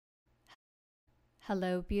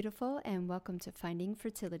Hello, beautiful, and welcome to Finding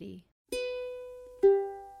Fertility.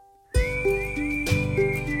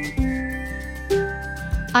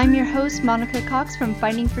 I'm your host, Monica Cox from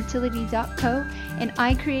FindingFertility.co, and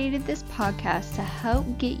I created this podcast to help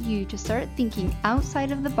get you to start thinking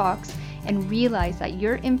outside of the box and realize that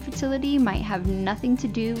your infertility might have nothing to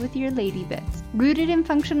do with your lady bits. Rooted in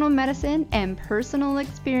functional medicine and personal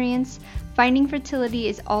experience, Finding Fertility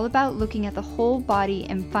is all about looking at the whole body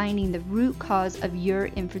and finding the root cause of your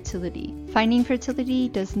infertility. Finding Fertility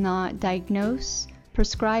does not diagnose,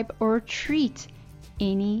 prescribe, or treat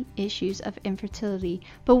any issues of infertility,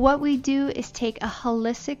 but what we do is take a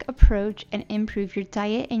holistic approach and improve your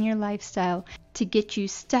diet and your lifestyle to get you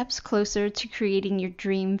steps closer to creating your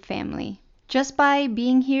dream family. Just by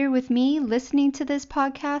being here with me, listening to this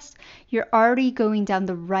podcast, you're already going down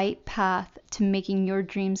the right path to making your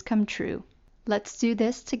dreams come true. Let's do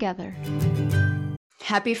this together.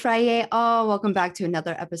 Happy Friday, all. Welcome back to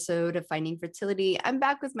another episode of Finding Fertility. I'm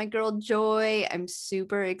back with my girl, Joy. I'm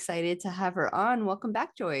super excited to have her on. Welcome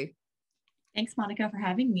back, Joy. Thanks, Monica, for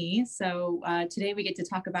having me. So today we get to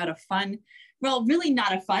talk about a fun, well, really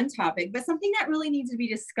not a fun topic, but something that really needs to be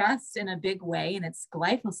discussed in a big way, and it's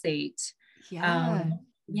glyphosate.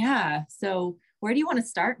 Yeah. So where do you want to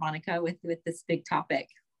start, Monica, with this big topic?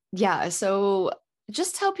 Yeah. So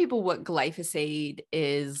just tell people what glyphosate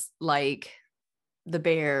is, like the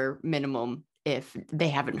bare minimum, if they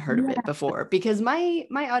haven't heard of it before, because my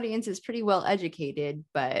audience is pretty well educated,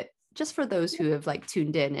 but just for those who have like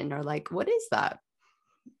tuned in and are like, what is that?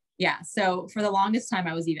 Yeah. So for the longest time,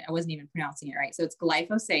 I wasn't even pronouncing it right. So it's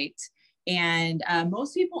glyphosate. And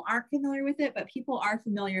most people aren't familiar with it, but people are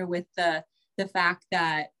familiar with the fact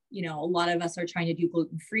that, you know, a lot of us are trying to do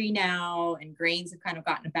gluten-free now, and grains have kind of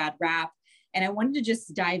gotten a bad rap. And I wanted to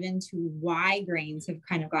just dive into why grains have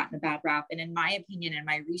kind of gotten a bad rap. And in my opinion, and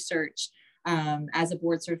my research, as a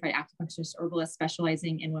board certified acupuncturist herbalist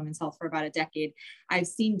specializing in women's health for about a decade, I've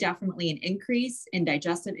seen definitely an increase in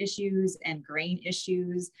digestive issues and grain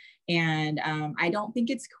issues. And I don't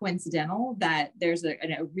think it's coincidental that there's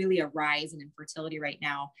really a rise in infertility right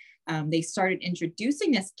now. They started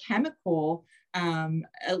introducing this chemical.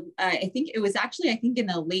 I think it was actually, in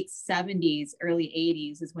the late 70s, early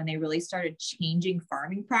 80s is when they really started changing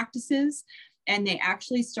farming practices. And they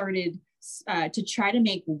actually started to try to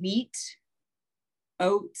make wheat,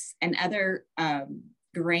 oats, and other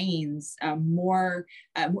grains more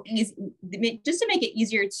easy, just to make it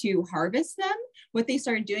easier to harvest them. What they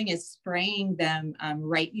started doing is spraying them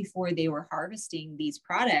right before they were harvesting these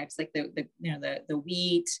products, like the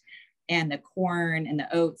wheat and the corn and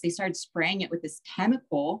the oats. They started spraying it with this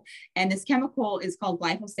chemical, and this chemical is called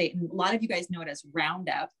glyphosate. And a lot of you guys know it as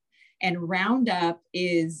Roundup. And Roundup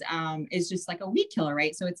is just like a weed killer,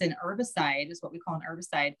 right? So it's an herbicide, is what we call an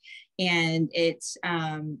herbicide. And it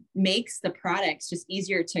makes the products just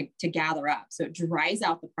easier to gather up. So it dries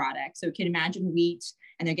out the product. So you can imagine wheat,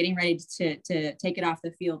 and they're getting ready to take it off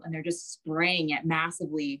the field, and they're just spraying it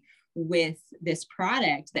massively with this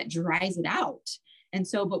product that dries it out. And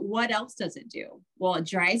so, but what else does it do? Well, it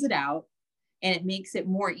dries it out, and it makes it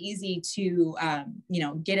more easy to,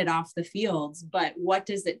 get it off the fields. But what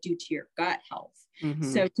does it do to your gut health? Mm-hmm.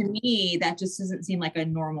 So to me, that just doesn't seem like a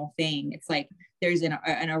normal thing. It's like there's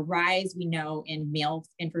a rise, we know, in male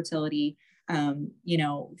infertility.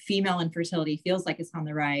 Female infertility feels like it's on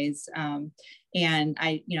the rise. And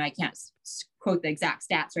I can't quote the exact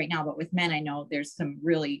stats right now, but with men, I know there's some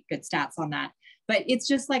really good stats on that. But it's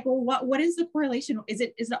just like, well, what is the correlation? Is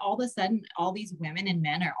it all of a sudden all these women and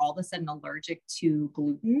men are all of a sudden allergic to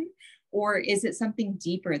gluten, or is it something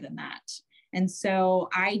deeper than that? And so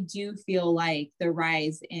I do feel like the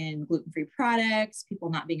rise in gluten-free products, people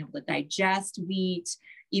not being able to digest wheat,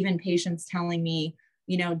 even patients telling me,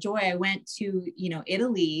 Joy, I went to,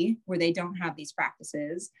 Italy, where they don't have these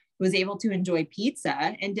practices, was able to enjoy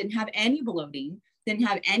pizza and didn't have any bloating, didn't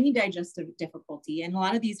have any digestive difficulty. And a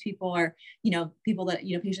lot of these people are, people that,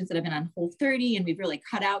 patients that have been on Whole30, and we've really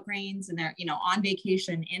cut out grains, and they're, on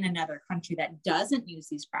vacation in another country that doesn't use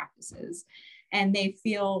these practices. And they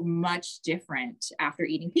feel much different after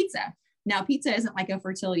eating pizza. Now, pizza isn't like a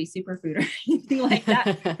fertility superfood or anything like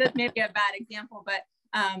that. That's maybe a bad example, but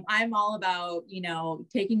I'm all about,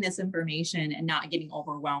 taking this information and not getting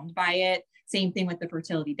overwhelmed by it. Same thing with the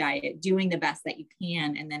fertility diet, doing the best that you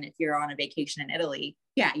can. And then if you're on a vacation in Italy,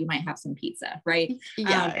 yeah, you might have some pizza, right?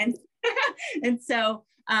 Yeah. And so,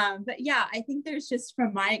 but yeah, I think there's just,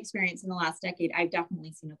 from my experience in the last decade, I've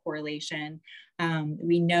definitely seen a correlation.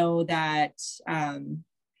 We know that,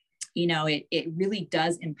 it really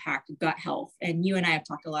does impact gut health. And you and I have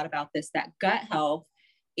talked a lot about this, that gut health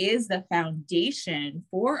is the foundation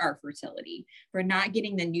for our fertility. If we're not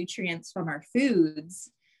getting the nutrients from our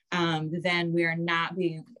foods, then we're not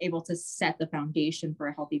being able to set the foundation for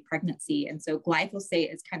a healthy pregnancy. And so glyphosate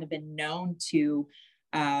has kind of been known to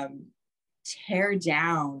tear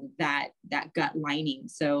down that gut lining.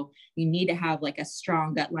 So you need to have like a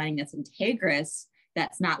strong gut lining that's integrous,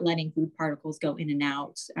 that's not letting food particles go in and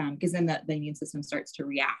out, because then the immune system starts to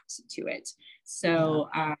react to it. So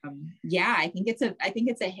I think it's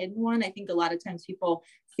a hidden one. I think a lot of times people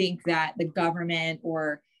think that the government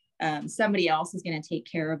or somebody else is going to take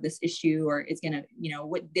care of this issue, or is going to,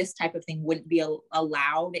 what this type of thing wouldn't be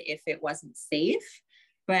allowed if it wasn't safe.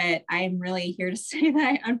 But I'm really here to say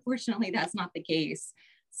that unfortunately that's not the case.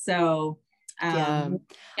 So I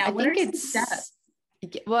think it's,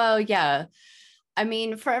 I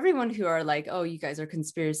mean, for everyone who are like, oh, you guys are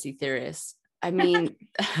conspiracy theorists, I mean,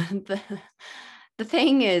 the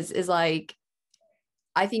thing is like,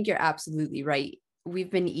 I think you're absolutely right.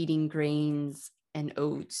 We've been eating grains and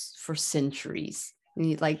oats for centuries.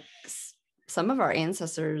 Like some of our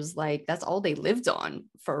ancestors, like that's all they lived on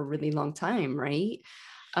for a really long time, right?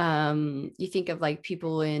 You think of like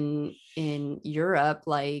people in Europe,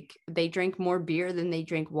 like they drank more beer than they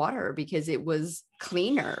drank water because it was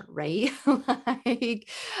cleaner, right? Like,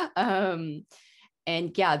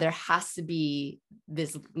 and yeah, there has to be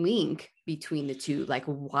this link between the two. Like,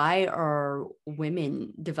 why are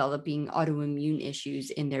women developing autoimmune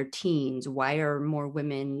issues in their teens? Why are more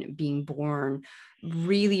women being born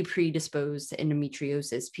really predisposed to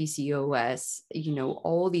endometriosis, PCOS,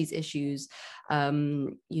 all these issues? I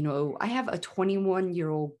have a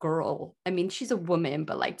 21-year-old girl. I mean, she's a woman,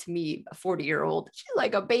 but like to me, a 40-year-old, she's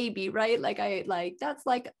like a baby, right? That's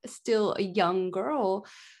like still a young girl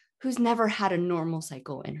who's never had a normal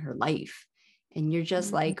cycle in her life. And you're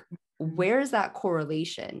just like, where's that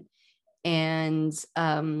correlation? And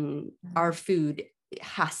our food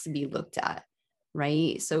has to be looked at,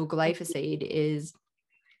 right? So glyphosate is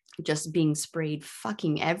just being sprayed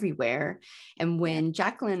fucking everywhere. And when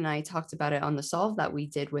Jacqueline and I talked about it on the solve that we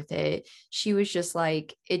did with it, she was just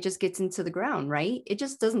like, it just gets into the ground, right? It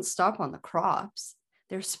just doesn't stop on the crops.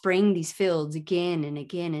 They're spraying these fields again and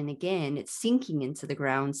again and again. It's sinking into the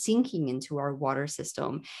ground, sinking into our water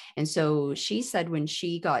system. And so she said when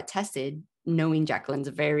she got tested, knowing Jacqueline's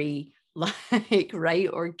a very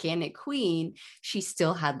organic queen, she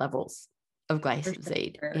still had levels of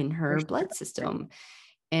glyphosate in her blood system.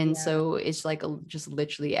 And so it's like just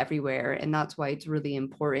literally everywhere. And that's why it's really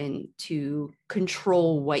important to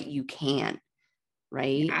control what you can,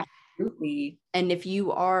 right? Yeah, absolutely. And if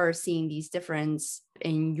you are seeing these difference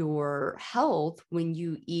in your health when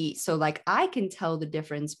you eat, so like I can tell the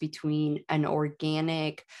difference between an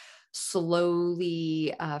organic,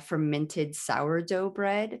 slowly fermented sourdough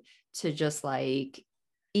bread to just like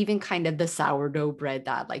even kind of the sourdough bread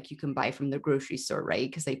that like you can buy from the grocery store, right?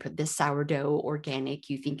 Because they put this sourdough organic,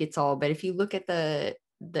 you think it's all, but if you look at the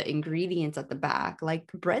ingredients at the back, like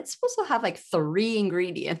bread's supposed to have like 3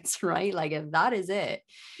 ingredients, right? Like if that is it.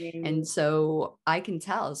 And so I can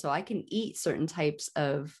tell, so I can eat certain types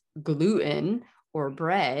of gluten or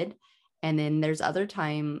bread. And then there's other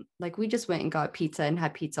time, like we just went and got pizza and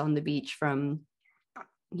had pizza on the beach from,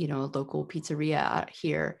 a local pizzeria out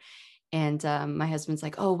here. And my husband's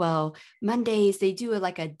like, oh, well, Mondays, they do it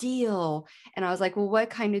like a deal. And I was like, well, what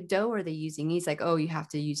kind of dough are they using? He's like, oh, you have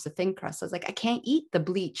to use the thin crust. I was like, I can't eat the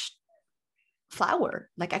bleached flour.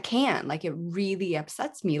 Like I can't, like, it really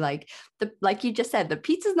upsets me. Like you just said, the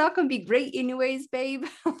pizza's not going to be great anyways, babe,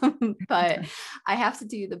 but I have to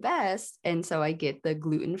do the best. And so I get the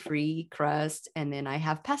gluten-free crust, and then I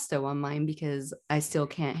have pesto on mine because I still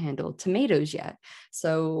can't handle tomatoes yet.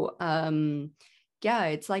 So, yeah,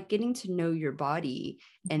 it's like getting to know your body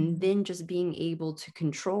and then just being able to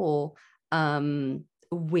control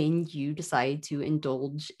when you decide to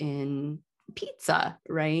indulge in pizza,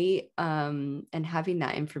 right? And having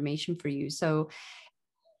that information for you. So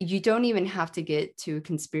you don't even have to get to a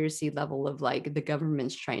conspiracy level of like the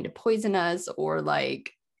government's trying to poison us, or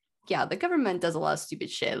like, yeah, the government does a lot of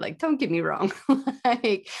stupid shit. Like, don't get me wrong.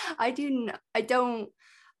 Like, I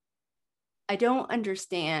don't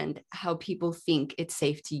understand how people think it's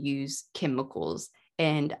safe to use chemicals.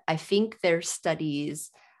 And I think their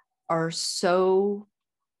studies are so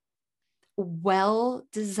well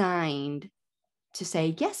designed to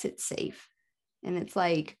say, yes, it's safe. And it's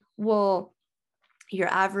like, well, your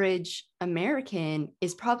average American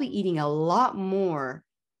is probably eating a lot more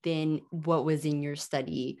than what was in your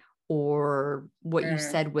study or what you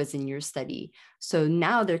said was in your study. So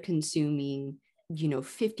now they're consuming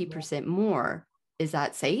 50% more. Is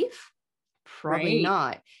that safe? Probably Right.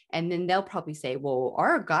 not. And then they'll probably say, well,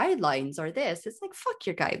 our guidelines are this. It's like, fuck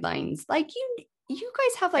your guidelines. Like you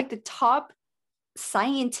guys have like the top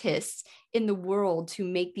scientists in the world to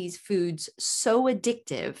make these foods so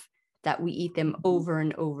addictive that we eat them over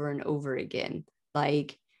and over and over again.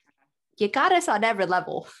 Like, you got us on every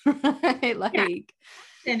level, right? Like, Yeah.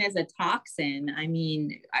 Toxin is a toxin. I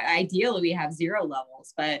mean, ideally we have 0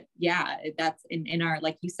 levels, but yeah, that's in our,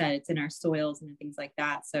 like you said, it's in our soils and things like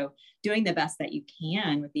that. So doing the best that you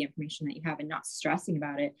can with the information that you have and not stressing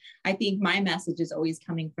about it. I think my message is always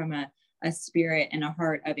coming from a spirit and a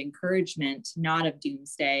heart of encouragement, not of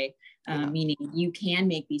doomsday, meaning you can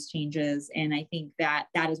make these changes. And I think that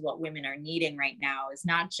that is what women are needing right now, is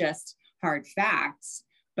not just hard facts,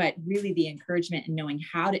 but really the encouragement and knowing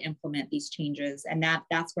how to implement these changes. And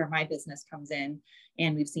that's where my business comes in.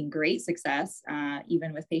 And we've seen great success,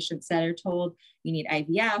 even with patients that are told you need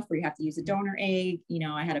IVF or you have to use a donor egg. You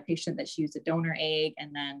know, I had a patient that she used a donor egg,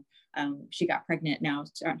 and then she got pregnant. Now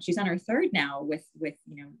she's on her 3rd now with,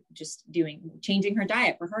 you know, just changing her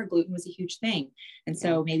diet. For her, gluten was a huge thing. And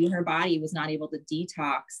so maybe her body was not able to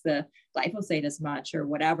detox the glyphosate as much or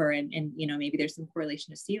whatever. And, you know, maybe there's some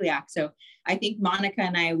correlation to celiac. So I think Monica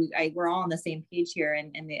and I we're all on the same page here.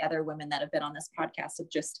 And the other women that have been on this podcast of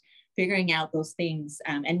just figuring out those things,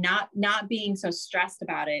 and not being so stressed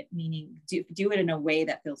about it, meaning do it in a way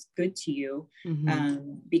that feels good to you,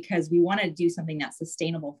 because we want to do something that's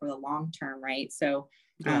sustainable for the long term, right? So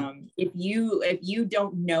if you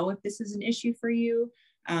don't know if this is an issue for you,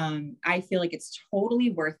 I feel like it's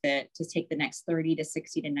totally worth it to take the next 30 to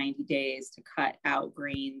 60 to 90 days to cut out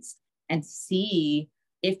grains and see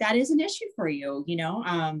if that is an issue for you. You know,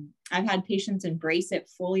 I've had patients embrace it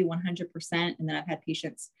fully 100%. And then I've had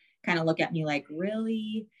patients kind of look at me like,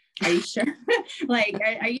 really? Are you sure? Like,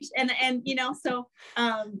 are you? And, you know, so,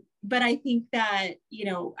 but I think that, you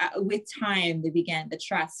know, with time, the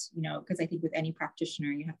trust, you know, because I think with any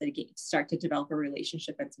practitioner, you have to start to develop a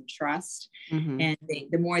relationship and some trust. And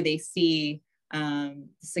the more they see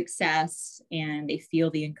success and they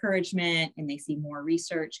feel the encouragement and they see more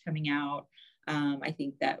research coming out, I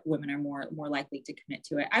think that women are more likely to commit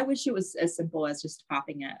to it. I wish it was as simple as just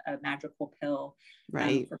popping a magical pill,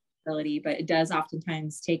 right, for fertility, but it does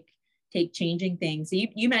oftentimes take changing things. So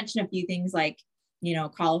you mentioned a few things like, you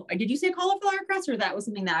know, did you say cauliflower crust, or that was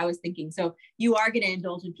something that I was thinking? So you are going to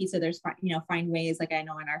indulge in pizza. There's, you know, find ways. Like I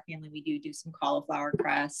know in our family, we do some cauliflower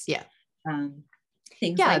crust. Yeah.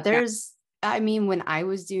 Things yeah, like there's, that. I mean, when I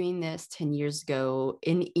was doing this 10 years ago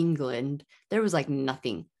in England, there was like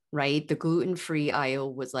nothing, right? The gluten-free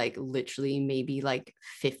aisle was like literally maybe like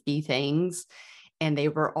 50 things, and they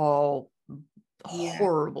were all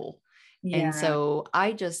horrible. And so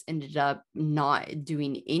I just ended up not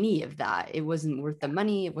doing any of that. It wasn't worth the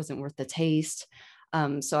money. It wasn't worth the taste.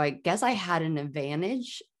 So I guess I had an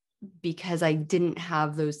advantage because I didn't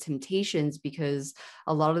have those temptations, because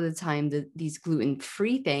a lot of the time these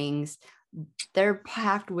gluten-free things, they're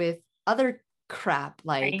packed with other crap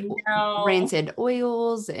like rancid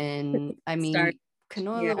oils and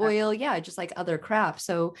canola oil. Yeah, just like other crap.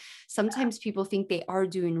 So sometimes people think they are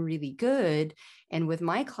doing really good. And with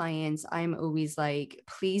my clients, I'm always like,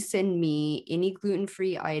 please send me any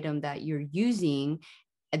gluten-free item that you're using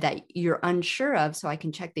that you're unsure of, so I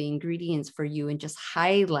can check the ingredients for you and just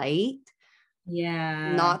highlight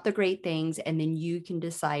not the great things. And then you can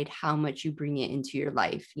decide how much you bring it into your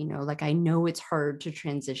life. You know, like I know it's hard to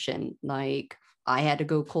transition. Like I had to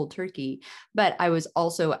go cold turkey, but I was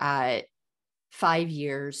also at 5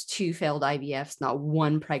 years, 2 failed IVFs, not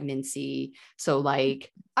 1 pregnancy. So like,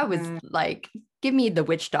 I was like, give me the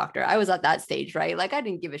witch doctor. I was at that stage, right? Like I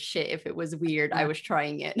didn't give a shit if it was weird. I was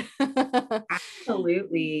trying it.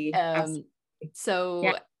 Absolutely.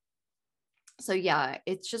 So yeah,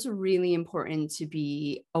 it's just really important to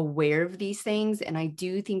be aware of these things. And I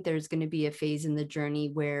do think there's going to be a phase in the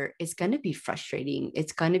journey where it's going to be frustrating.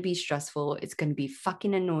 It's going to be stressful. It's going to be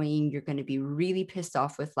fucking annoying. You're going to be really pissed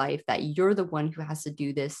off with life that you're the one who has to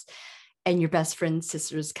do this. And your best friend's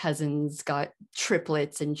sister's cousin's got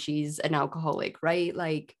triplets and she's an alcoholic, right?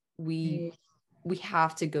 Like we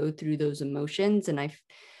have to go through those emotions. And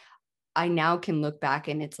I now can look back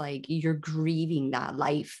and it's like, you're grieving that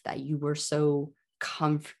life that you were so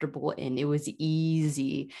comfortable in. It was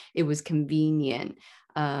easy. It was convenient.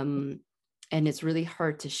 And it's really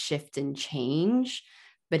hard to shift and change.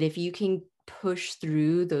 But if you can push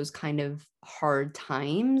through those kind of hard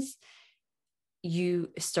times, you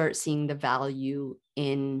start seeing the value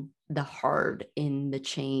in the hard, in the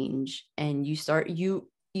change, and you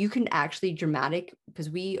can actually because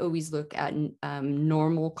we always look at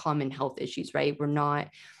normal common health issues, right? We're not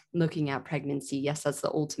looking at pregnancy. Yes, that's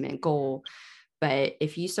the ultimate goal. But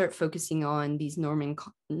if you start focusing on these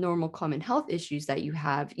normal common health issues that you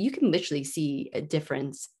have, you can literally see a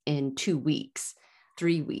difference in 2 weeks,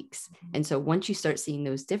 3 weeks. And so once you start seeing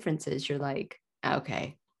those differences, you're like,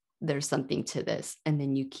 okay, there's something to this. And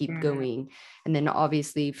then you keep going. And then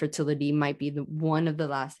obviously fertility might be one of the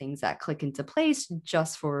last things that click into place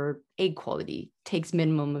just for egg quality. Takes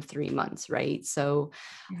minimum of 3 months, right? So,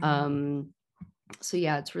 so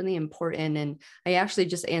yeah, it's really important. And I actually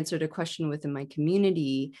just answered a question within my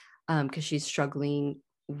community because she's struggling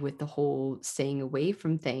with the whole staying away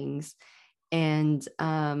from things. And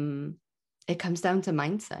it comes down to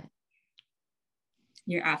mindset.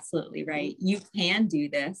 You're absolutely right. You can do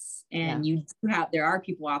this. And there are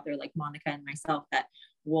people out there like Monica and myself that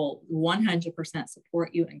will 100%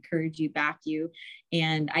 support you, encourage you, back you.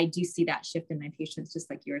 And I do see that shift in my patients,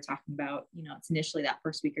 just like you were talking about. It's initially that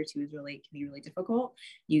first week or two can be really difficult.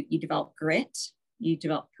 You develop grit, you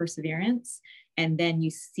develop perseverance, and then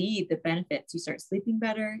you see the benefits. You start sleeping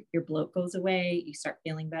better, your bloat goes away, you start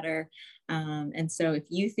feeling better. And so if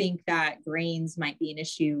you think that grains might be an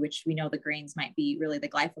issue, which we know the grains might be really the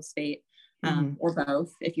glyphosate, or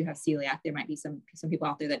both. If you have celiac, there might be some people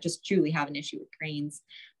out there that just truly have an issue with grains,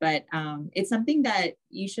 but it's something that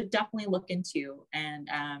you should definitely look into. And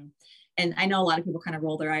I know a lot of people kind of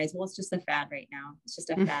roll their eyes. Well, it's just a fad right now. It's just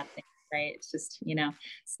a fad thing. Right. It's just,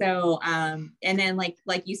 so, and then like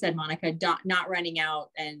you said, Monica, not running out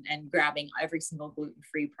and grabbing every single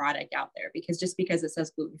gluten-free product out there, because just because it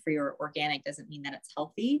says gluten-free or organic doesn't mean that it's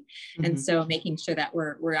healthy. And so making sure that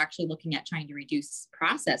we're actually looking at trying to reduce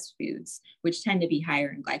processed foods, which tend to be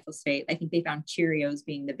higher in glyphosate. I think they found Cheerios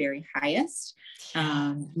being the very highest.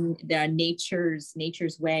 The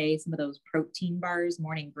Nature's Way, some of those protein bars,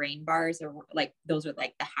 morning grain bars those are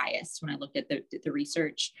like the highest when I looked at the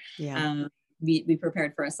research. We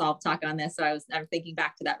prepared for a Solve talk on this. So I'm thinking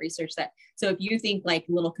back to that research so if you think like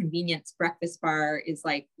little convenience breakfast bar is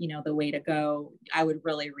like, the way to go, I would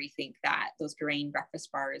really rethink that. Those grain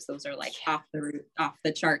breakfast bars, those are like off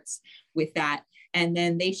the charts with that. And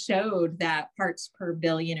then they showed that parts per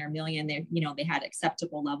billion or million, they had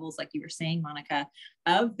acceptable levels, like you were saying, Monica,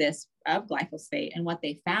 of glyphosate. And what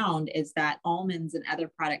they found is that almonds and other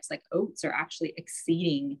products like oats are actually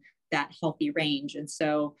exceeding that healthy range. And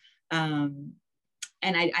so,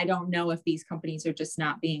 and I don't know if these companies are just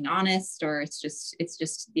not being honest, or it's just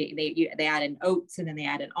they add in oats and then they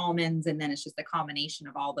add in almonds, and then it's just a combination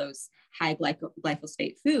of all those high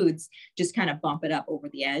glyphosate foods just kind of bump it up over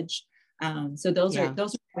the edge. So those are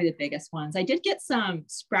probably the biggest ones. I did get some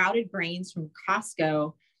sprouted grains from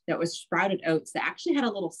Costco that was sprouted oats that actually had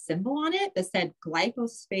a little symbol on it that said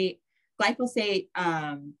glyphosate.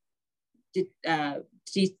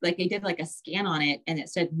 They did like a scan on it, and it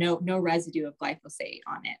said no residue of glyphosate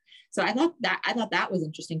on it. So I thought that was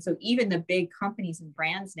interesting. So even the big companies and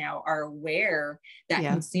brands now are aware that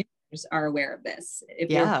consumers are aware of this. If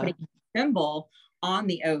they're putting a symbol on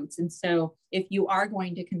the oats. And so if you are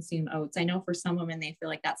going to consume oats, I know for some women, they feel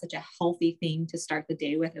like that's such a healthy thing to start the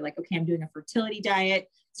day with. They're like, okay, I'm doing a fertility diet,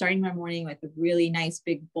 starting my morning with a really nice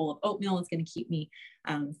big bowl of oatmeal. It's going to keep me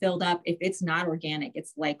filled up. If it's not organic,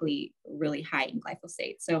 it's likely really high in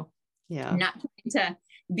glyphosate. So I'm not trying to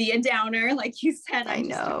be a downer, like you said. I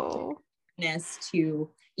know.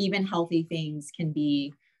 To even healthy things can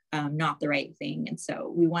be not the right thing. And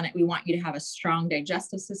so we want you to have a strong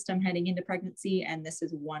digestive system heading into pregnancy. And this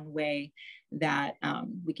is one way that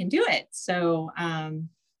we can do it. So I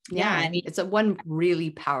mean, it's one really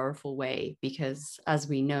powerful way, because as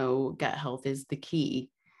we know, gut health is the key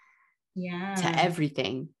to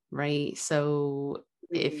everything, right? So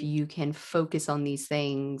if you can focus on these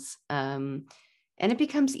things, and it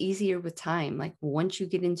becomes easier with time, like once you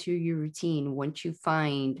get into your routine, once you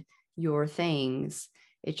find your things,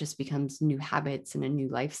 it just becomes new habits and a new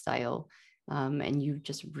lifestyle. And you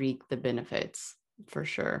just reap the benefits for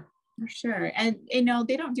sure. For sure. And,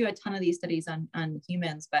 they don't do a ton of these studies on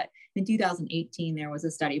humans, but in 2018, there was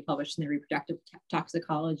a study published in the Reproductive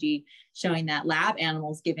Toxicology showing that lab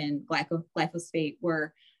animals given glyphosate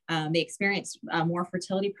were, they experienced more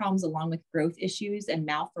fertility problems along with growth issues and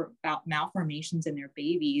malformations in their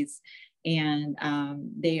babies. And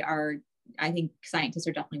I think scientists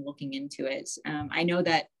are definitely looking into it. I know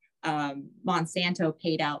that Monsanto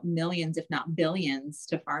paid out millions, if not billions,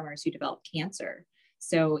 to farmers who developed cancer.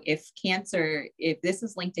 So if this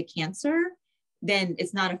is linked to cancer, then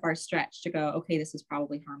it's not a far stretch to go, okay, this is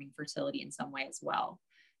probably harming fertility in some way as well.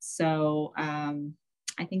 So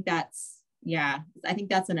I think that's in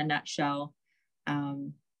a nutshell.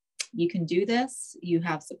 You can do this. You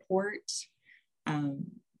have support.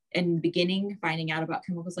 in the beginning, finding out about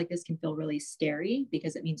chemicals like this can feel really scary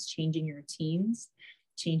because it means changing your routines,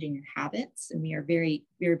 changing your habits. And we are very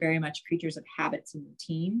much creatures of habits and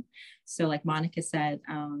routine. So like Monica said,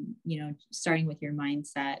 starting with your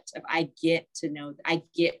mindset of, I get to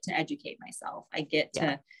educate myself. I get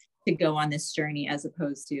to go on this journey, as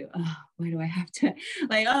opposed to, oh, why do I have to,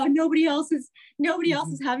 like, oh, nobody else is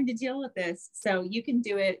having to deal with this. So you can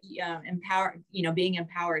do it. Being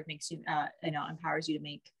empowered makes you, empowers you to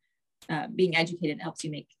make, being educated helps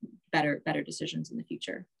you make better decisions in the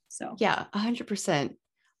future. So yeah, 100%.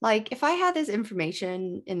 Like if I had this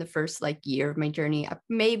information in the first like year of my journey, I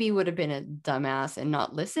maybe would have been a dumbass and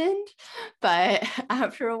not listened. But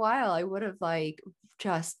after a while, I would have like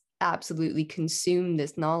just absolutely consumed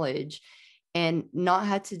this knowledge and not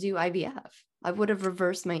had to do IVF. I would have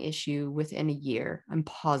reversed my issue within a year. I'm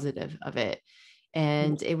positive of it.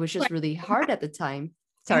 And it was just really hard at the time.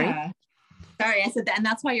 Sorry. Yeah. Sorry, I said that. And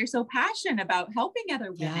that's why you're so passionate about helping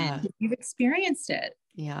other women. Yeah. You've experienced it.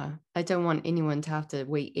 Yeah. I don't want anyone to have to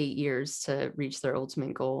wait 8 years to reach their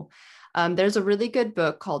ultimate goal. There's a really good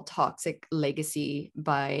book called Toxic Legacy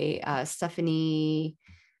by Stephanie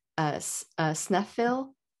Sneffield.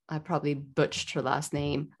 I probably butchered her last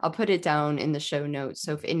name. I'll put it down in the show notes.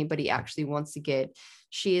 So if anybody actually wants to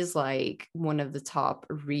she is like one of the top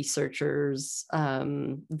researchers,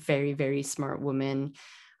 very, very smart woman.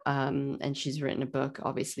 And she's written a book.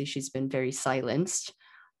 Obviously, she's been very silenced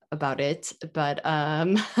about it, but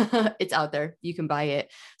it's out there. You can buy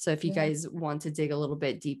it. So if you guys want to dig a little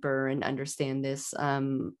bit deeper and understand this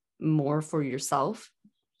more for yourself,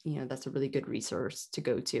 that's a really good resource to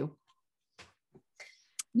go to.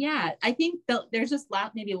 Yeah, I think there's just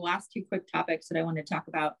maybe the last two quick topics that I want to talk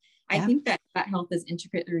about. I think that gut health is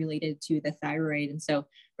intricately related to the thyroid. And so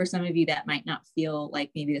for some of you that might not feel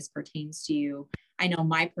like maybe this pertains to you, I know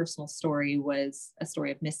my personal story was a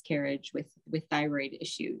story of miscarriage with thyroid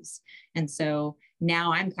issues. And so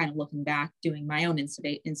now I'm kind of looking back, doing my own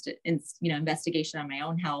investigation on my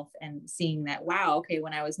own health and seeing that, wow, okay,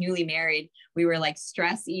 when I was newly married, we were like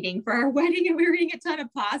stress eating for our wedding and we were eating a ton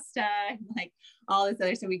of pasta and like all this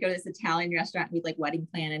other. So we go to this Italian restaurant and we'd like wedding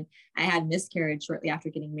plan. And I had miscarriage shortly after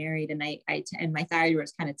getting married. And and my thyroid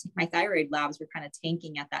was my thyroid labs were kind of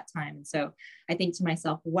tanking at that time. And so I think to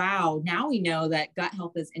myself, wow, now we know that gut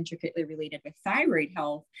health is intricately related with thyroid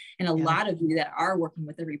health. And a lot of you that are working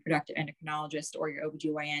with a reproductive endocrinologist or your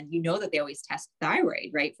OBGYN, you know that they always test thyroid,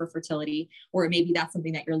 right, for fertility, or maybe that's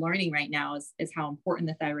something that you're learning right now is how important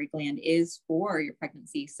the thyroid gland is for your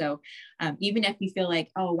pregnancy. So even if you feel like,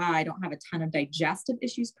 oh, wow, I don't have a ton of digestive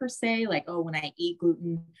issues per se, like, oh, when I eat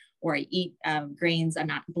gluten or I eat grains, I'm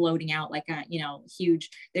not bloating out like a, huge,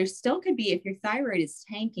 there still could be, if your thyroid is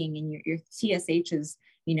tanking and your TSH is,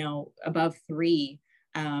 above 3,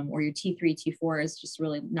 or your T3, T4 is just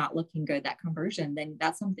really not looking good, that conversion, then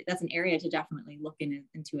that's an area to definitely look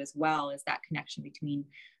into as well, is that connection between,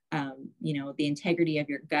 the integrity of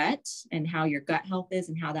your gut and how your gut health is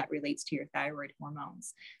and how that relates to your thyroid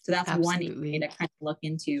hormones. So that's one area to kind of look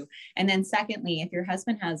into. And then secondly, if your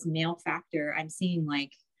husband has male factor, I'm seeing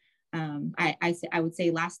like, I would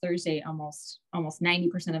say last Thursday, almost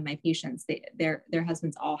 90% of my patients, their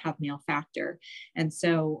husbands all have male factor. And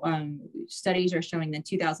so studies are showing the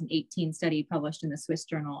 2018 study published in the Swiss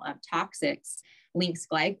Journal of Toxics links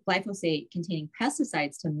glyphosate containing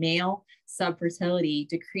pesticides to male subfertility,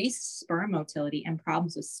 decreased sperm motility, and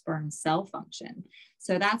problems with sperm cell function.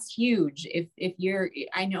 So that's huge.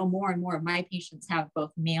 I know more and more of my patients have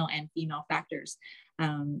both male and female factors.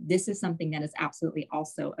 This is something that is absolutely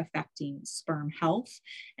also affecting sperm health.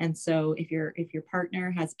 And so if your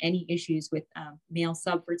partner has any issues with male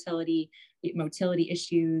subfertility, motility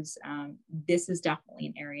issues, this is definitely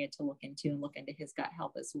an area to look into his gut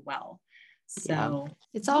health as well. So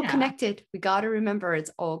it's all connected. We got to remember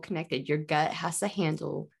it's all connected. Your gut has to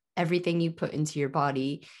handle everything you put into your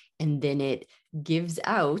body, and then it gives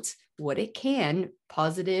out what it can,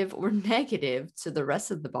 positive or negative, to the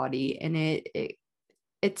rest of the body. And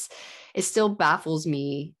it still baffles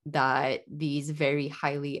me that these very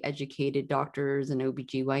highly educated doctors and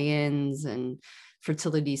OBGYNs and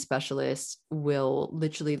fertility specialists will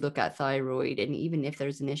literally look at thyroid, and even if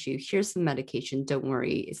there's an issue, here's some medication, don't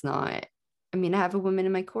worry, it's not. I mean, I have a woman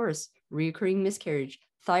in my course, reoccurring miscarriage,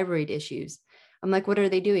 thyroid issues. I'm like, what are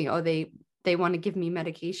they doing? Oh, they want to give me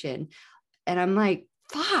medication. And I'm like,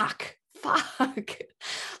 fuck.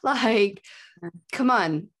 Like, come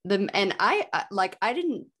on. And I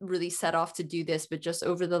didn't really set off to do this, but just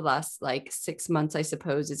over the last like 6 months, I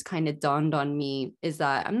suppose, it's kind of dawned on me is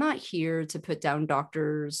that I'm not here to put down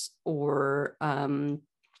doctors, or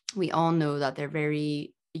we all know that they're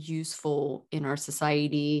very useful in our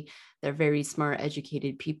society. They're very smart,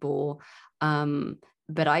 educated people.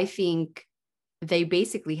 But I think they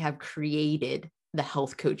basically have created the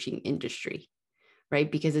health coaching industry,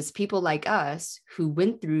 right? Because it's people like us who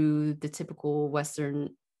went through the typical Western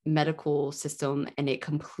medical system and it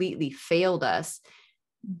completely failed us,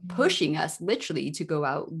 pushing us literally to go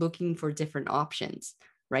out looking for different options,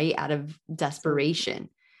 right? Out of desperation.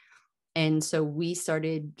 And so we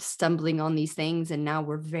started stumbling on these things, and now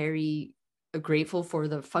we're very grateful for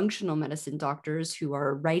the functional medicine doctors who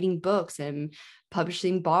are writing books and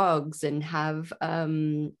publishing blogs and have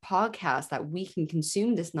podcasts that we can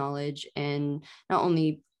consume this knowledge and not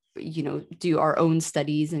only, do our own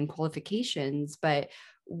studies and qualifications, but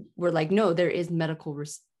we're like, no, there is medical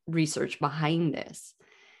research behind this.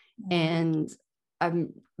 And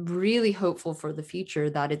I'm really hopeful for the future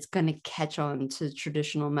that it's going to catch on to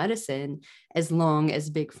traditional medicine as long as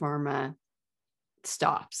big pharma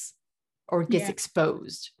stops or gets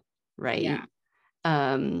exposed, right?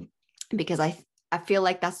 Because I feel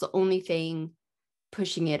like that's the only thing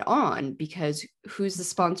pushing it on, because who's the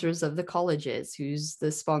sponsors of the colleges? Who's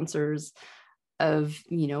the sponsors of,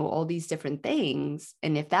 all these different things?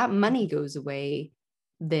 And if that money goes away,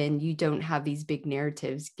 then you don't have these big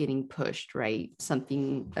narratives getting pushed, right?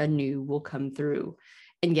 Something new will come through.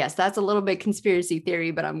 And yes, that's a little bit conspiracy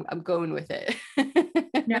theory, but I'm going with it.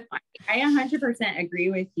 No, I 100%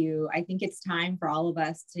 agree with you. I think it's time for all of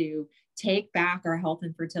us to take back our health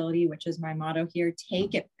and fertility, which is my motto here.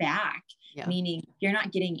 Take it back, meaning you're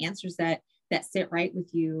not getting answers that sit right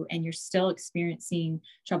with you and you're still experiencing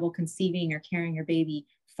trouble conceiving or carrying your baby.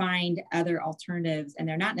 Find other alternatives, and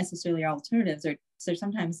they're not necessarily alternatives. So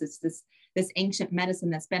sometimes it's this ancient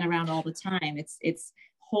medicine that's been around all the time. It's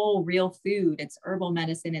whole real food. It's herbal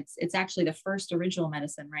medicine. It's actually the first original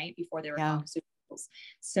medicine, right? Before there were pharmaceuticals.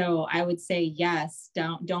 So I would say, yes,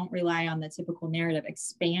 don't rely on the typical narrative.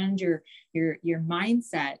 Expand your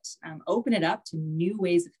mindset, open it up to new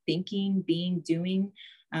ways of thinking, being, doing,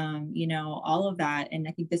 all of that. And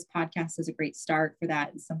I think this podcast is a great start for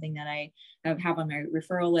that. It's something that I have on my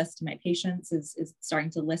referral list to my patients is starting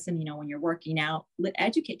to listen, when you're working out,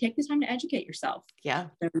 take the time to educate yourself. Yeah.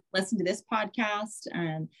 So listen to this podcast.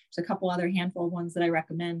 There's a couple other handful of ones that I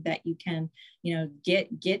recommend that you can, get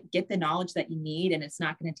the knowledge that you need. And it's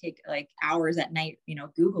not going to take like hours at night,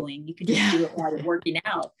 Googling. You can just do it while you're working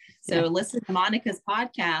out. So listen to Monica's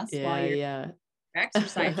podcast while you're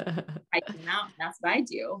exercise, hiking out. That's what I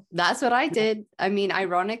do. That's what I did. I mean,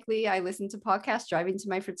 ironically, I listened to podcasts driving to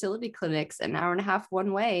my fertility clinics, an hour and a half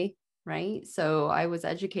one way, right? So I was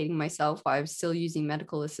educating myself while I was still using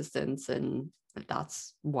medical assistance, and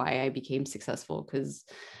that's why I became successful, because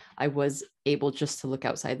I was able just to look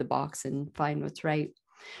outside the box and find what's right.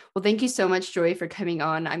 Well, thank you so much, Joy, for coming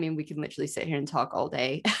on. I mean, we can literally sit here and talk all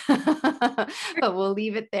day, but we'll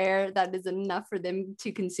leave it there. That is enough for them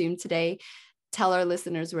to consume today. Tell our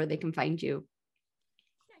listeners where they can find you.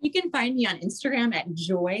 You can find me on Instagram at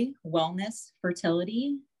Joy Wellness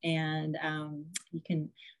Fertility. And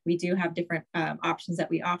we do have different options that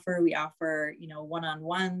we offer. We offer,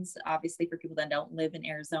 one-on-ones, obviously for people that don't live in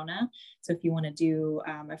Arizona. So if you want to do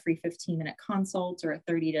a free 15-minute consult or a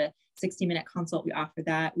 30 to 60-minute consult, we offer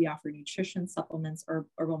that. We offer nutrition, supplements,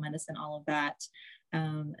 herbal medicine, all of that.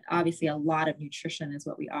 Obviously a lot of nutrition is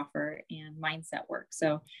what we offer, and mindset work.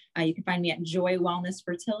 So you can find me at Joy Wellness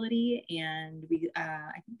Fertility, and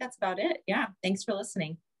I think that's about it. Yeah. Thanks for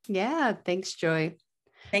listening. Yeah. Thanks, Joy.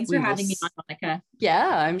 Thanks for having me on, Monica. Yeah,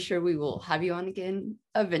 I'm sure we will have you on again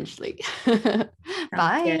eventually. Bye.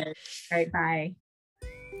 Good. All right. Bye.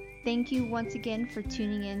 Thank you once again for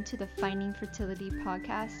tuning in to the Finding Fertility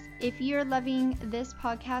podcast. If you're loving this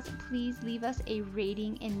podcast, please leave us a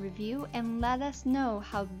rating and review and let us know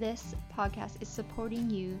how this podcast is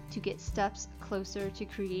supporting you to get steps closer to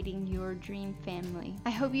creating your dream family.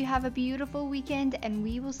 I hope you have a beautiful weekend, and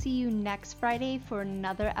we will see you next Friday for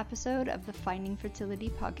another episode of the Finding Fertility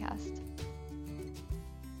podcast.